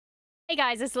Hey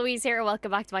guys, it's Louise here.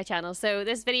 Welcome back to my channel. So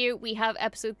this video, we have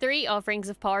episode 3 of Rings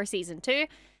of Power season 2.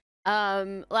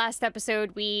 Last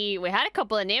episode we had a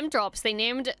couple of name drops.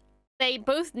 They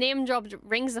both name dropped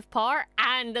Rings of Power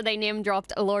and they name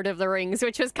dropped Lord of the Rings,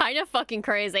 which was kind of fucking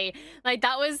crazy. Like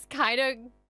that was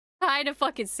kind of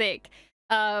fucking sick.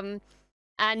 And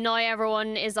now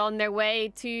everyone is on their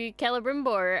way to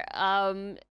Celebrimbor.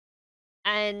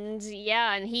 And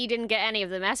yeah, and he didn't get any of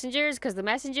the messengers because the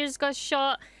messengers got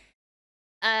shot.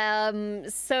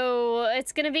 So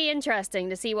it's gonna be interesting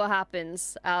to see what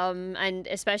happens. And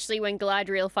especially when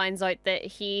Galadriel finds out that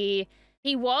he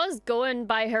was going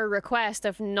by her request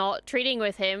of not treating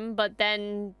with him, but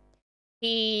then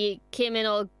he came in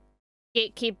all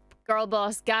gatekeep girl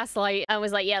boss gaslight and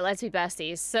was like, yeah, let's be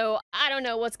besties. So I don't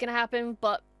know what's gonna happen,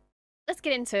 but let's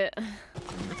get into it.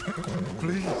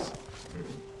 Please.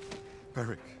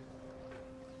 Beric.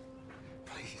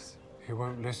 Please. He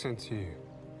won't listen to you.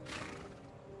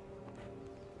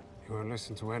 He won't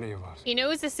listen to any of us. He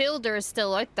knows the Isildur is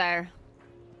still out there.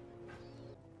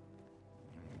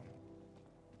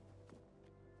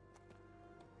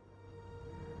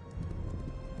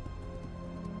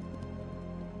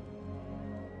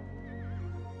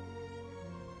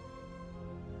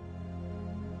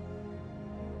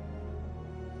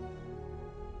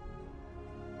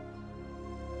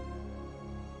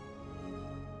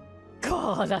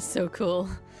 God, that's so cool.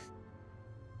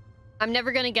 I'm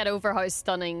never gonna get over how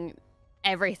stunning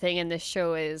everything in this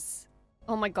show is.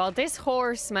 Oh my god, this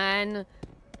horse, man.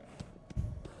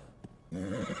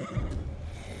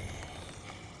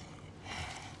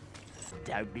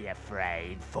 Don't be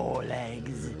afraid, Four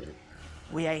Legs.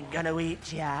 We ain't gonna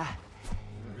eat ya.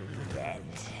 Yet.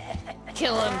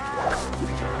 Kill him.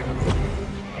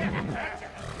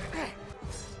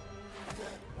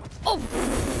 Oh!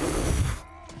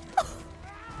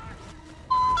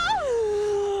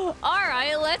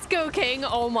 Alright, let's go, King.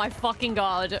 Oh my fucking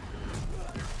god.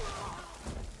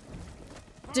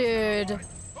 Dude.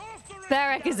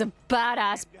 Beric is a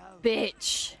badass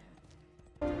bitch.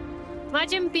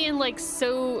 Imagine being like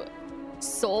so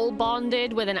soul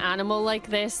bonded with an animal like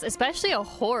this, especially a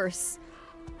horse.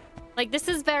 Like this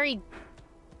is very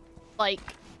like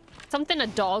something a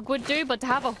dog would do, but to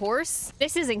have a horse,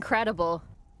 this is incredible.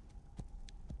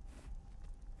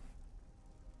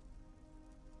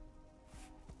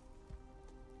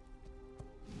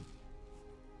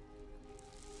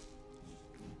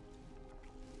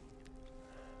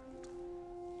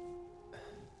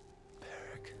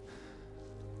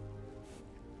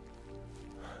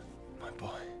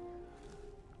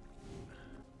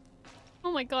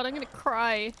 Oh my god, I'm gonna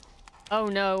cry. Oh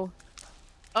no.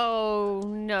 Oh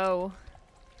no.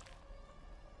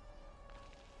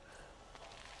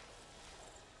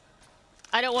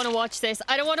 I don't want to watch this.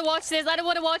 I don't want to watch this. I don't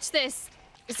want to watch this.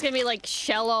 It's gonna be like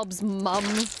Shelob's mum.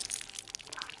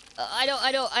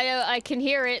 I can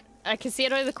hear it. I can see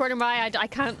it out of the corner of my eye.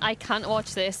 I can't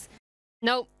watch this.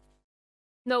 Nope.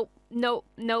 Nope. Nope.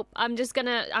 Nope. I'm just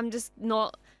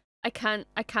not. I can't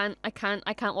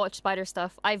watch spider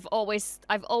stuff. I've always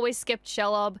skipped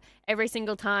Shelob every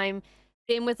single time.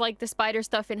 Same with like the spider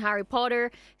stuff in Harry Potter.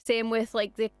 Same with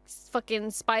like the fucking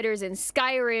spiders in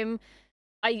Skyrim.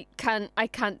 I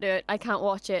can't do it. I can't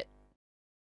watch it.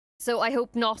 So I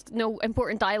hope no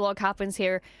important dialogue happens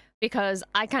here because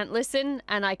I can't listen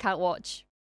and I can't watch.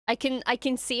 I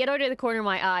can see it out of the corner of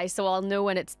my eye, so I'll know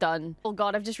when it's done. Oh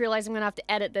god, I've just realized I'm gonna have to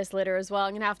edit this later as well.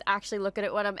 I'm gonna have to actually look at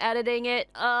it when I'm editing it.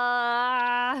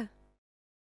 Oh.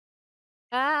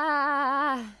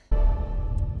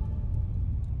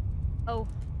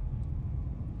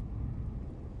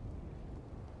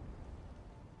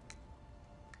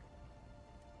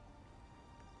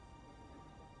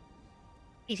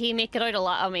 Did he make it out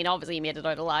alive? I mean, obviously he made it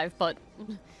out alive, but...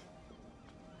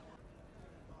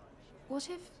 What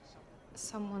if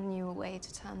someone knew a way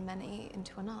to turn many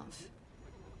into enough?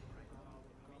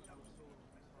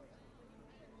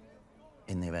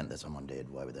 In the event that someone did,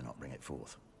 why would they not bring it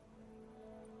forth?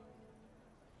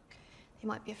 They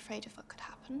might be afraid of what could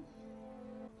happen.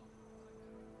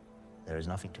 There is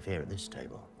nothing to fear at this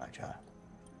table, my child.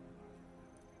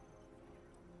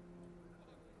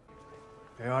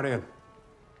 Hey, Aryan.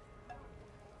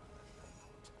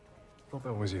 Thought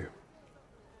that was you.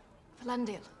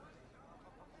 Valandil.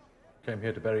 Came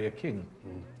here to bury a king.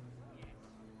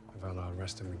 I'll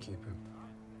arrest him and keep him.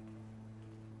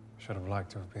 Should have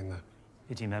liked to have been there.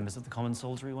 Pity members of the common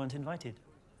soldiery weren't invited.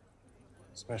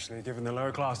 Especially given the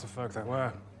lower class of folk that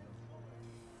were.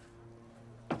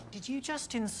 Did you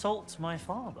just insult my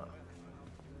father?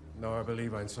 No, I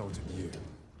believe I insulted you.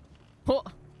 What?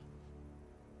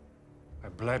 I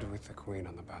bled with the Queen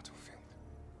on the battlefield.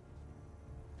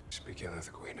 speak ill of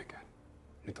the Queen again.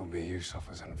 Little me you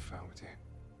suffers an infirmity.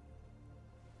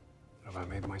 Have I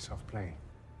made myself plain?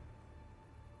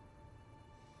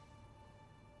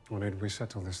 Or did we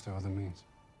settle this through other means?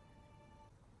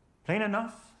 Plain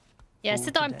enough. Yeah, for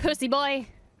sit down, today. pussy boy.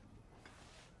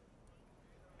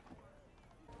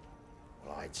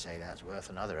 Well, I'd say that's worth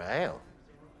another ale.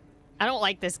 I don't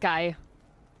like this guy.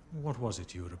 What was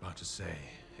it you were about to say,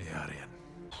 Earian?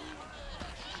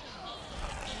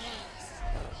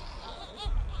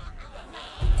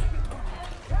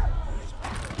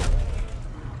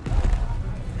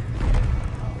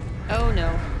 Oh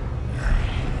no.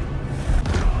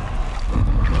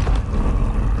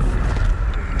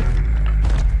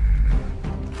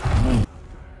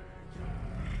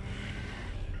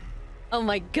 Oh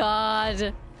my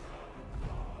god.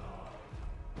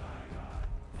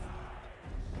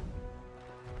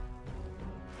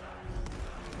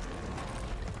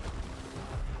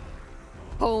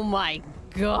 Oh my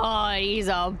god, he's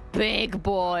a big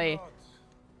boy.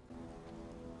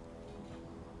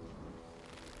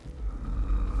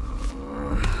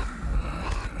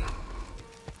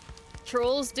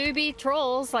 Trolls do be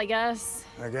trolls, I guess.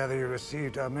 I gather you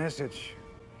received our message.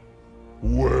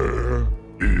 Where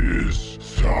is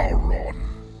Sauron?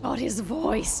 God, his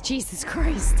voice. Jesus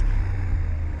Christ.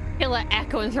 I feel like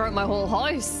echoing throughout my whole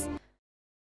house.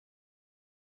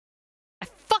 I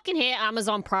fucking hate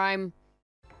Amazon Prime.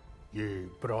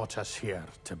 You brought us here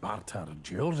to barter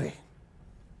jewelry.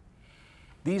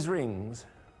 These rings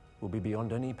will be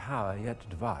beyond any power yet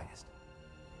devised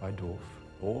by dwarf,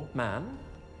 or man,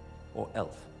 or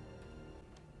elf.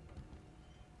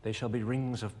 They shall be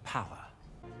rings of power.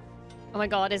 Oh my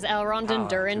god, is Elrond and Power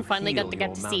Durin to finally heal got to get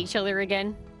your to see mountain. each other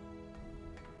again?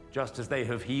 Just as they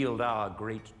have healed our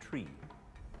great tree.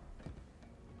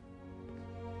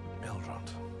 Elrond.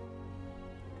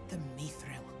 The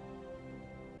Mithril.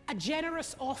 A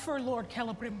generous offer, Lord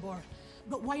Celebrimbor,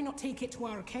 but why not take it to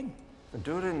our king?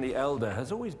 Durin the Elder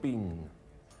has always been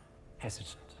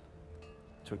hesitant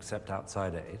to accept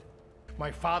outside aid. My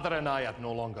father and I are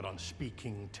no longer on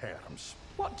speaking terms.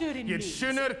 What Durin You'd means?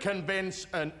 sooner convince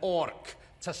an orc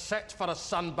to sit for a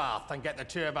sunbath than get the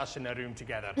two of us in a room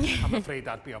together. I'm afraid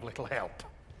that'd be of little help.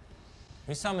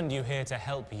 We summoned you here to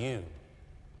help you.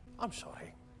 I'm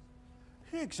sorry.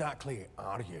 Who exactly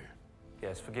are you?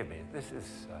 Yes, forgive me. This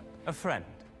is A friend.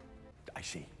 I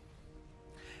see.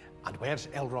 And where's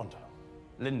Elrond?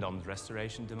 Lindom's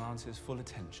restoration demands his full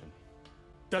attention.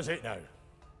 Does it now?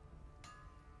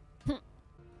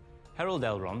 Herald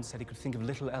Elrond said he could think of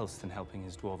little else than helping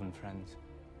his dwarven friends.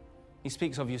 He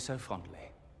speaks of you so fondly.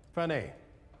 Funny.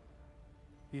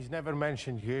 He's never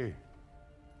mentioned you,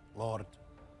 Lord.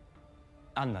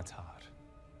 Annatar.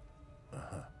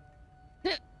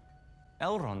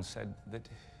 Elrond said that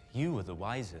you were the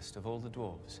wisest of all the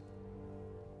dwarves.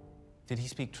 Did he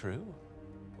speak true?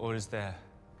 Or is there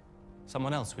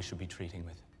someone else we should be treating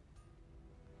with?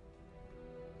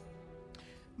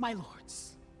 My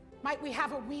lords, might we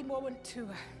have a wee moment to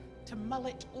mull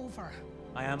it over?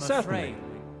 I am Certainly. afraid.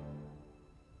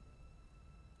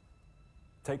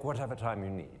 Take whatever time you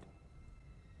need.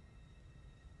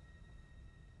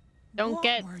 Don't What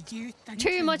get were you too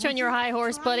thinking? much on Were your you high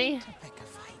horse, trying buddy. to pick a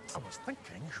fight? I was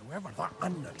thinking, whoever that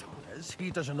Annatar is, he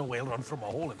doesn't know Elrond from a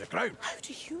hole in the ground. How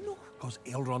do you know? Because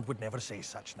Elrond would never say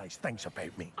such nice things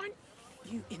about me. Aren't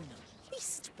you in the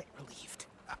least bit relieved?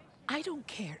 I don't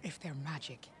care if they're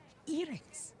magic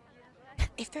earrings.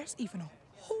 If there's even a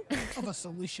hope of a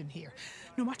solution here,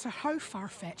 no matter how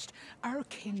far-fetched, our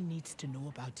king needs to know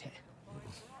about it.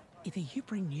 Either you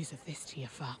bring news of this to your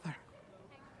father,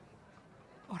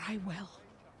 or I will.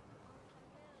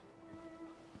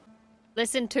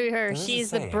 Listen to her. There is a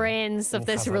She's the saying brains of in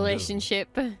this Khazad-dûm.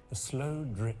 relationship. A slow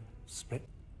drip split.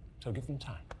 So give them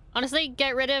time. Honestly,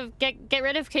 get rid of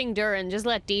King Durin. Just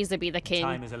let Deezer be the king.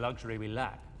 Time is a luxury we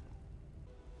lack.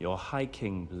 Your High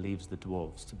King believes the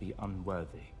dwarves to be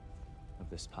unworthy of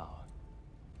this power.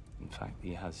 In fact,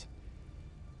 he has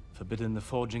forbidden the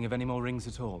forging of any more rings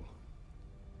at all.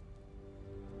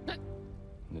 And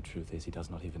the truth is, he does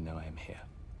not even know I am here.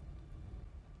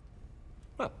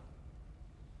 Well,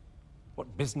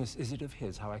 what business is it of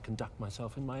his how I conduct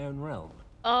myself in my own realm?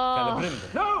 Oh,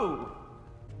 Celebrimbor. No!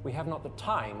 We have not the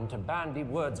time to bandy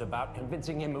words about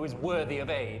convincing him who is worthy of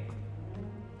aid.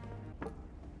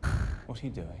 What are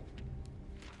you doing?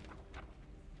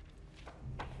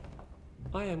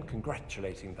 I am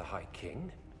congratulating the High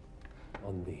King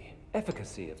on the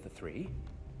efficacy of the three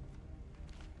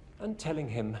and telling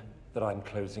him that I'm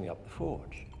closing up the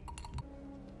forge.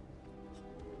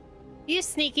 you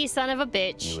sneaky son of a You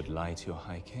bitch. would lie to your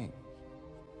High King.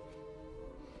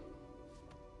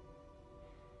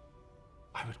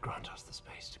 I would grant us the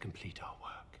space to complete our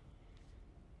work.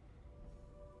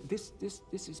 This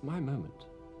is my moment.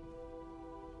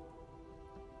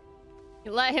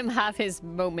 You let him have his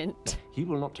moment. He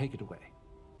will not take it away.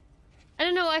 I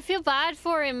don't know, I feel bad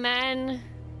for him, man.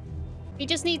 He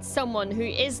just needs someone who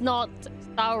is not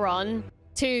Sauron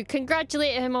to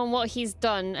congratulate him on what he's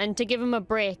done and to give him a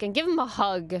break and give him a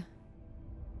hug.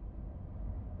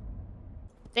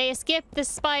 They escaped the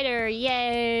spider,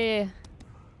 yay!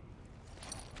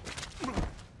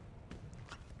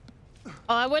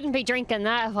 Oh, I wouldn't be drinking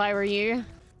that if I were you.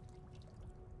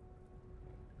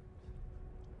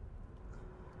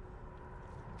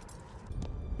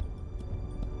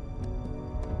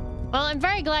 Well, I'm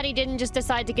very glad he didn't just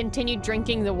decide to continue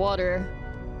drinking the water.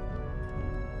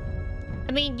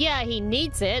 I mean, yeah, he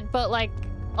needs it, but like,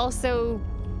 also,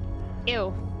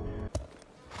 ew.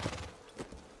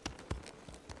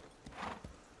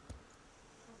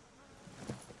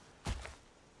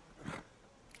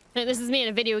 This is me in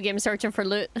a video game searching for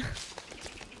loot.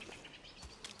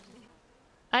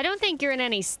 I don't think you're in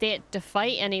any state to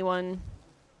fight anyone.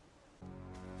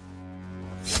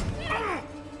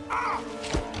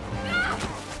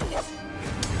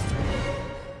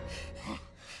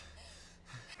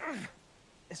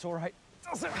 It's all right.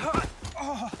 Does it hurt?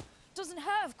 Oh. Doesn't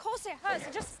hurt. Of course it hurts.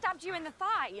 I just stabbed you in the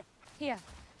thigh. Here,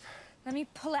 let me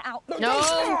pull it out.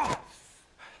 No!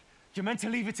 You're meant to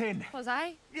leave it in. Was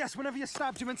I? Yes, whenever you're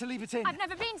stabbed, you're meant to leave it in. I've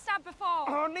never been stabbed before.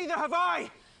 Oh, neither have I.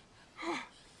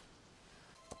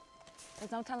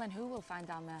 There's no telling who we'll find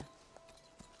down there.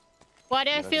 Why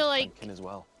do I feel like as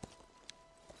well.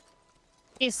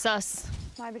 he's sus?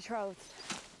 My betrothed.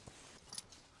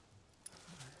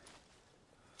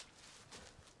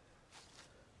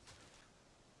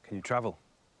 Can you travel?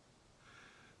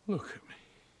 Look at me.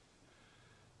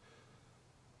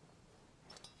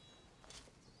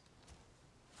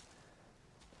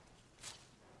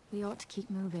 We ought to keep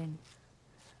moving.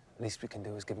 Least we can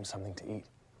do is give him something to eat.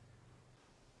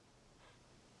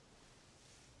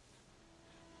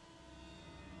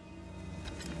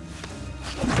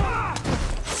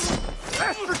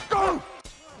 Let's go!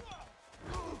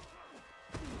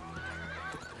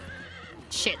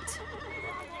 Shit.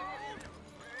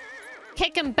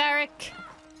 Kick him, Beric.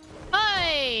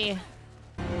 Hi!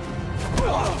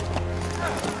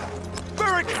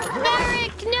 Beric!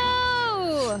 Beric,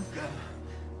 no!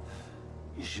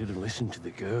 You should have listened to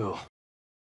the girl.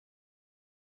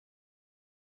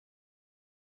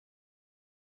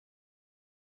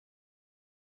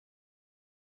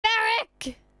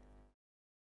 Beric!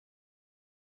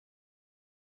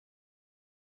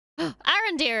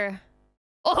 Arendir!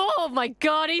 Oh my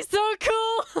god, he's so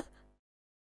cool!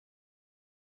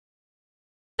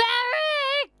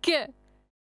 Beric!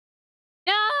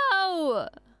 No!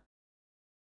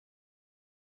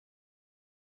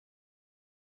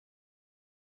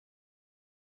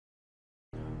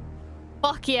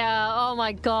 Fuck yeah, oh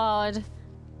my god.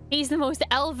 He's the most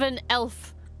elven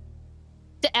elf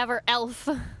to ever elf.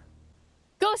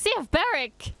 Go save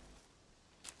Beric!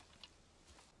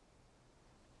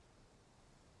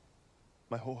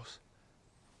 My horse.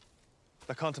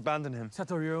 I can't abandon him.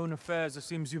 Settle your own affairs as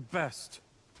seems you best.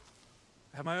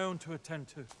 I have my own to attend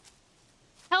to.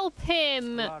 Help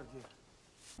him!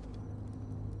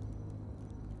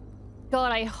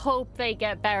 God, I hope they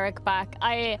get Beric back.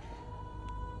 I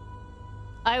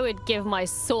would give my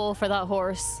soul for that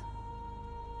horse.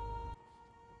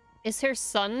 Is her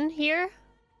son here?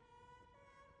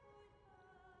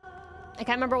 I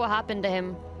can't remember what happened to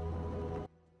him.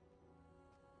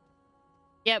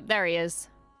 Yep, there he is.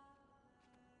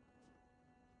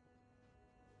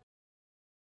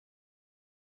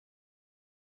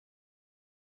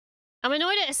 I'm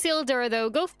annoyed at Isildur, though.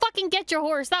 Go fucking get your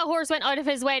horse. That horse went out of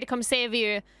his way to come save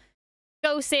you.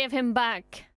 Go save him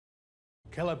back.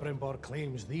 Celebrimbor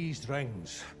claims these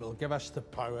rings will give us the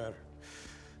power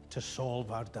to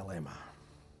solve our dilemma.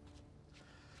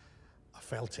 I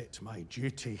felt it my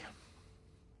duty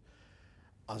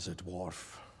as a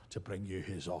dwarf to bring you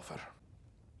his offer.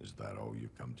 Is that all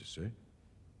you've come to say?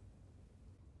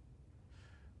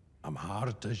 I'm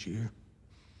hard as you,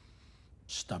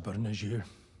 stubborn as you,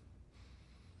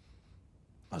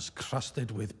 as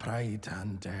crusted with pride,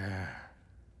 and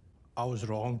I was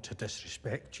wrong to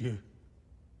disrespect you.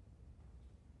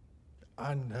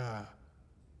 And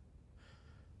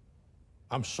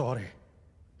I'm sorry.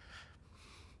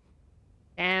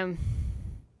 Damn.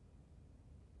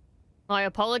 I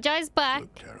apologize back.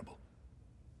 Look terrible.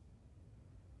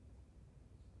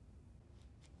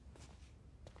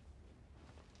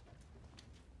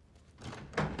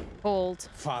 Old.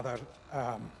 Father,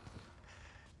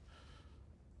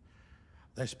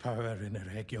 There's power in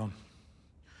Eregion.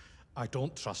 I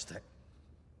don't trust it.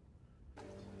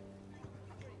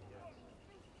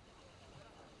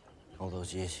 All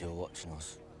those years you were watching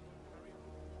us.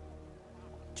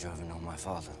 Did you ever know my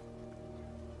father?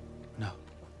 No.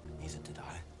 Neither did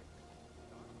I.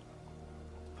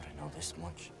 But I know this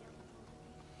much.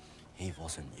 He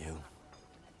wasn't you.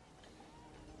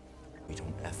 We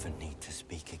don't ever need to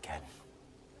speak again.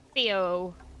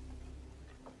 Theo.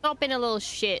 Stop being a little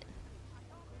shit.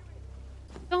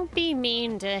 Don't be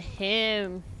mean to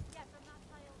him.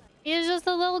 He's just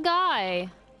a little guy.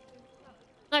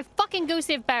 I fucking go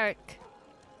save Beric.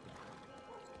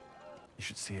 You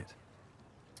should see it.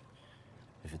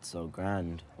 If it's so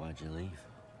grand, why'd you leave?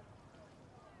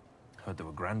 Heard there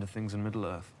were grander things in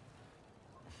Middle-earth.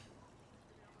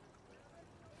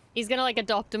 He's gonna like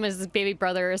adopt him as his baby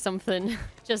brother or something.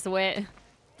 Just wait. Do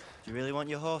you really want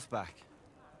your horse back?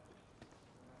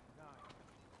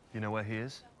 You know where he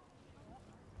is?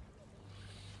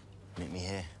 Meet me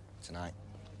here tonight.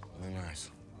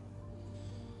 Moonrise.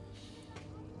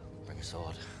 Bring a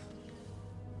sword.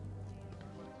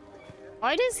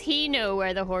 Why does he know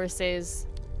where the horse is?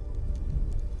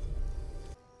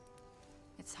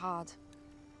 It's hard.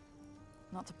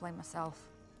 Not to blame myself.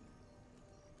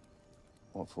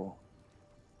 What for?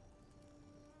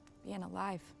 Being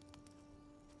alive.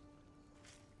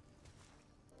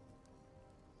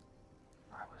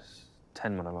 I was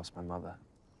 10 when I lost my mother.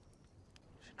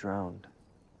 She drowned.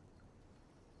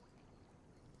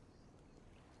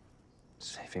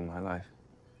 Saving my life.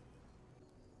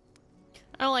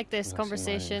 I don't like this Lost in my own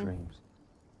conversation. dreams.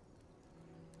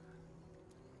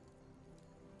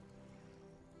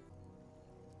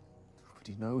 But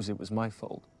he knows it was my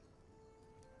fault.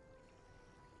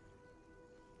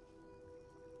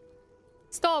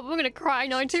 Stop, I'm gonna cry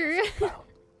now too.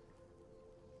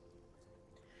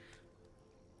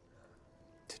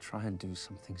 To try and do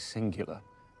something singular.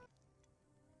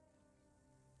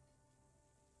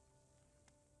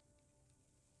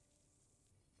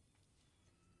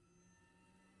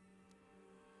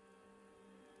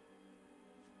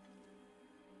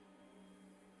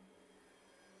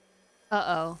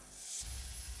 Uh-oh.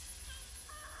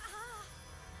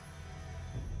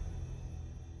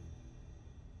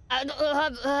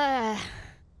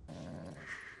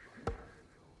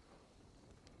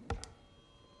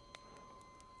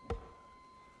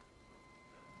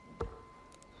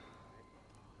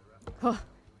 Oh,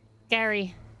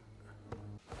 Gary.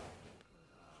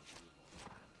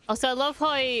 Also, I love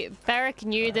how Beric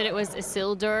knew that it was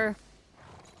Isildur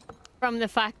from the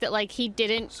fact that, like, he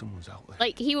didn't... Someone's out there.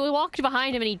 Like, he walked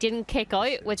behind him and he didn't kick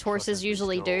out, which horses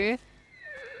usually do.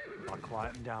 I'll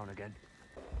quiet him down again.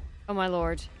 Oh, my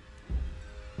lord.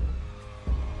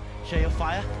 Share your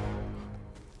fire.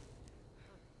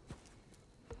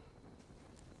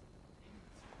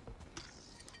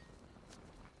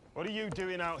 What are you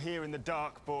doing out here in the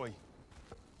dark, boy?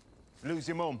 Lose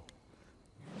your mum?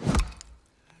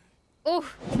 Oh,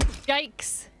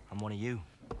 yikes. I'm one of you.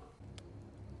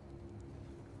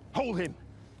 Hold him!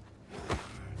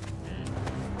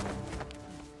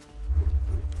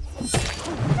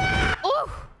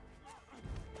 Oh!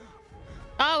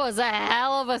 That was a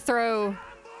hell of a throw.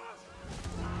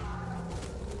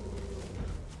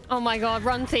 Oh my god,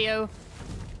 run, Theo.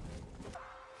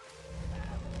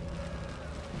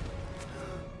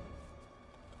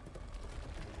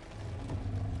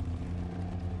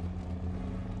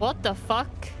 What the fuck?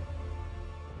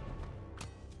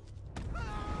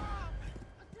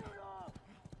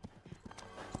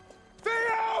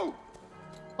 Theo!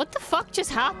 What the fuck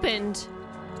just happened?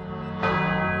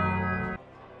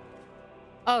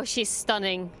 Oh, she's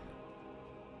stunning.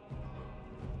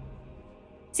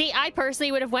 See, I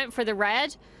personally would have went for the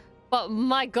red, but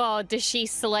my god, does she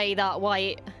slay that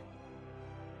white.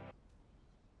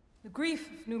 The grief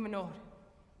of Numenor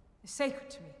is sacred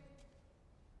to me.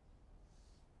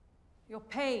 Your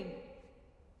pain,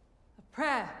 a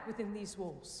prayer within these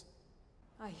walls.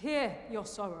 I hear your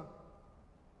sorrow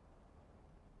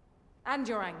and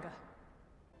your anger.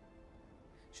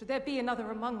 Should there be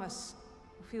another among us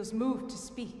who feels moved to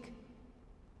speak,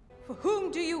 for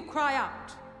whom do you cry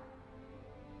out?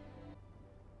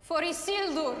 For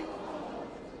Isildur!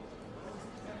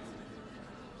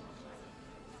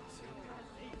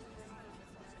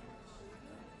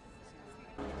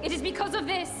 It is because of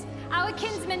this our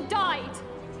kinsman died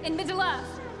in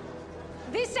Middle-earth.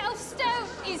 This elf stone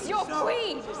is your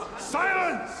queen!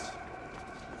 Silence!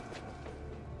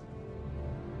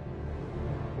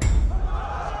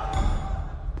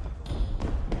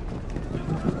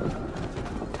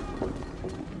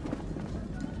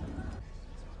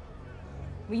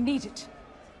 We need it.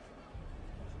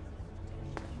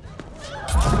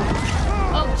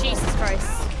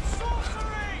 Christ.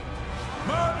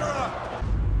 Murderer!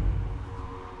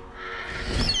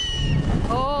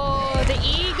 Oh, the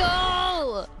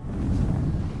eagle!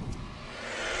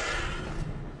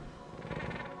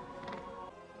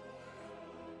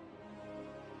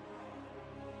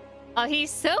 Oh, he's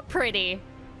so pretty.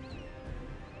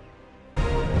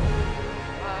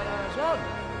 Farazon!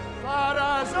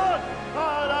 Farazon!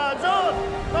 Farazon!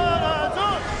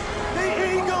 Farazon! The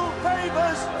eagle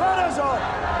favors Farazon!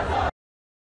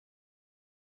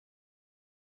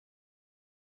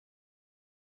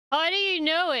 How do you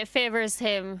know it favors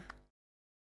him?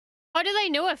 How do they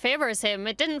know it favors him?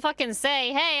 It didn't fucking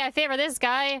say, hey, I favor this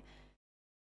guy.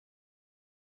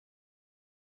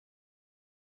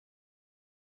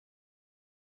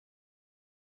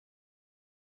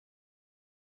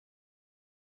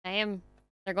 Damn.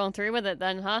 They're going through with it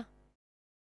then, huh?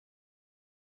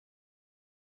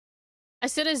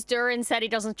 As soon as Durin said he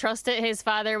doesn't trust it, his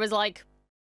father was like,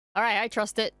 alright, I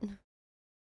trust it.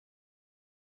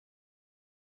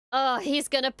 Oh, he's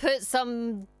gonna put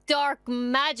some dark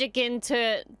magic into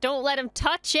it. Don't let him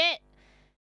touch it.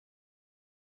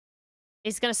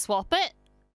 He's gonna swap it?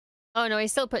 Oh no,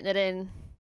 he's still putting it in.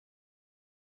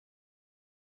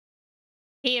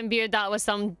 He imbued that with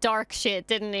some dark shit,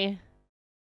 didn't he?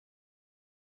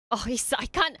 Oh, I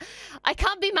can't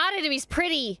be mad at him, he's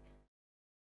pretty.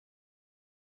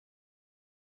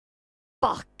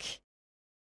 Fuck.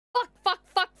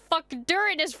 Fuck,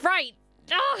 Durin is right.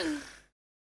 Ah.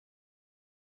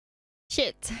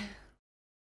 Shit.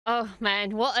 Oh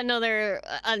man, what another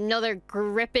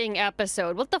gripping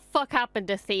episode. What the fuck happened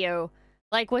to Theo?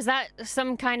 Like, was that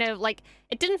some kind of, like,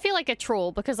 it didn't feel like a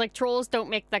troll, because, like, trolls don't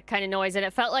make that kind of noise, and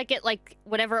it felt like it, like,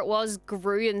 whatever it was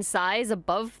grew in size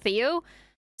above Theo.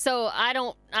 So, I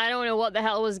don't know what the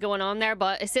hell was going on there,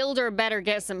 but Isildur better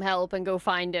get some help and go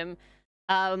find him.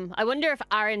 I wonder if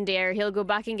Arendir, he'll go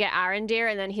back and get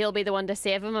Arendir, and then he'll be the one to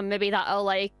save him, and maybe that'll,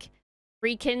 like,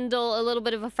 rekindle a little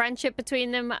bit of a friendship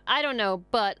between them. I don't know,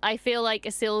 but I feel like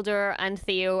Isildur and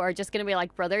Theo are just gonna be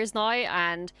like brothers now,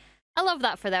 and I love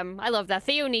that for them. I love that.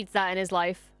 Theo needs that in his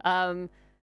life. And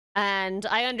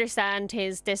I understand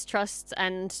his distrust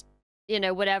and, you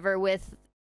know, whatever with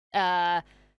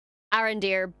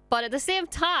Arendir, but at the same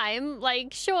time,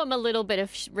 like, show him a little bit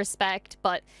of respect.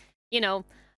 But, you know,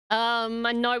 and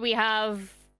now we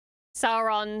have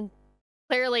Sauron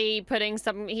clearly putting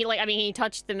some, he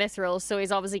touched the mithril, so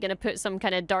he's obviously gonna put some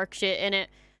kind of dark shit in it,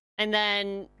 and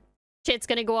then shit's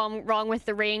gonna go on wrong with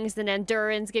the rings, and then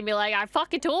Durin's gonna be like, I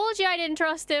fucking told you I didn't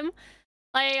trust him.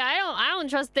 Like, I don't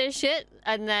trust this shit.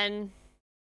 And then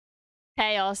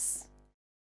chaos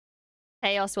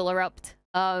will erupt.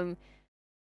 But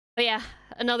yeah,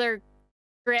 another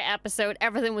great episode.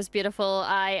 Everything was beautiful.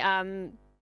 I am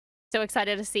so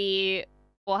excited to see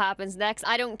what happens next.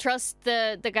 I don't trust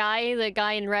the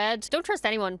guy in red. Don't trust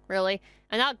anyone, really.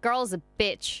 And that girl's a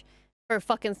bitch for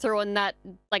fucking throwing that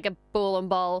like a bowling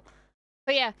ball.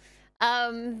 But yeah,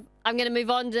 I'm gonna move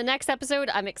on to the next episode.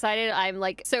 I'm excited. I'm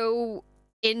like so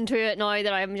into it now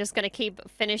that I'm just gonna keep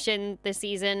finishing the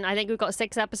season. I think we've got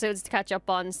 6 episodes to catch up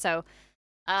on, so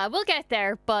we'll get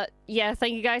there. But yeah,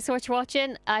 thank you guys so much for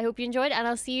watching. I hope you enjoyed, and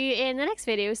I'll see you in the next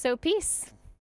video. So peace.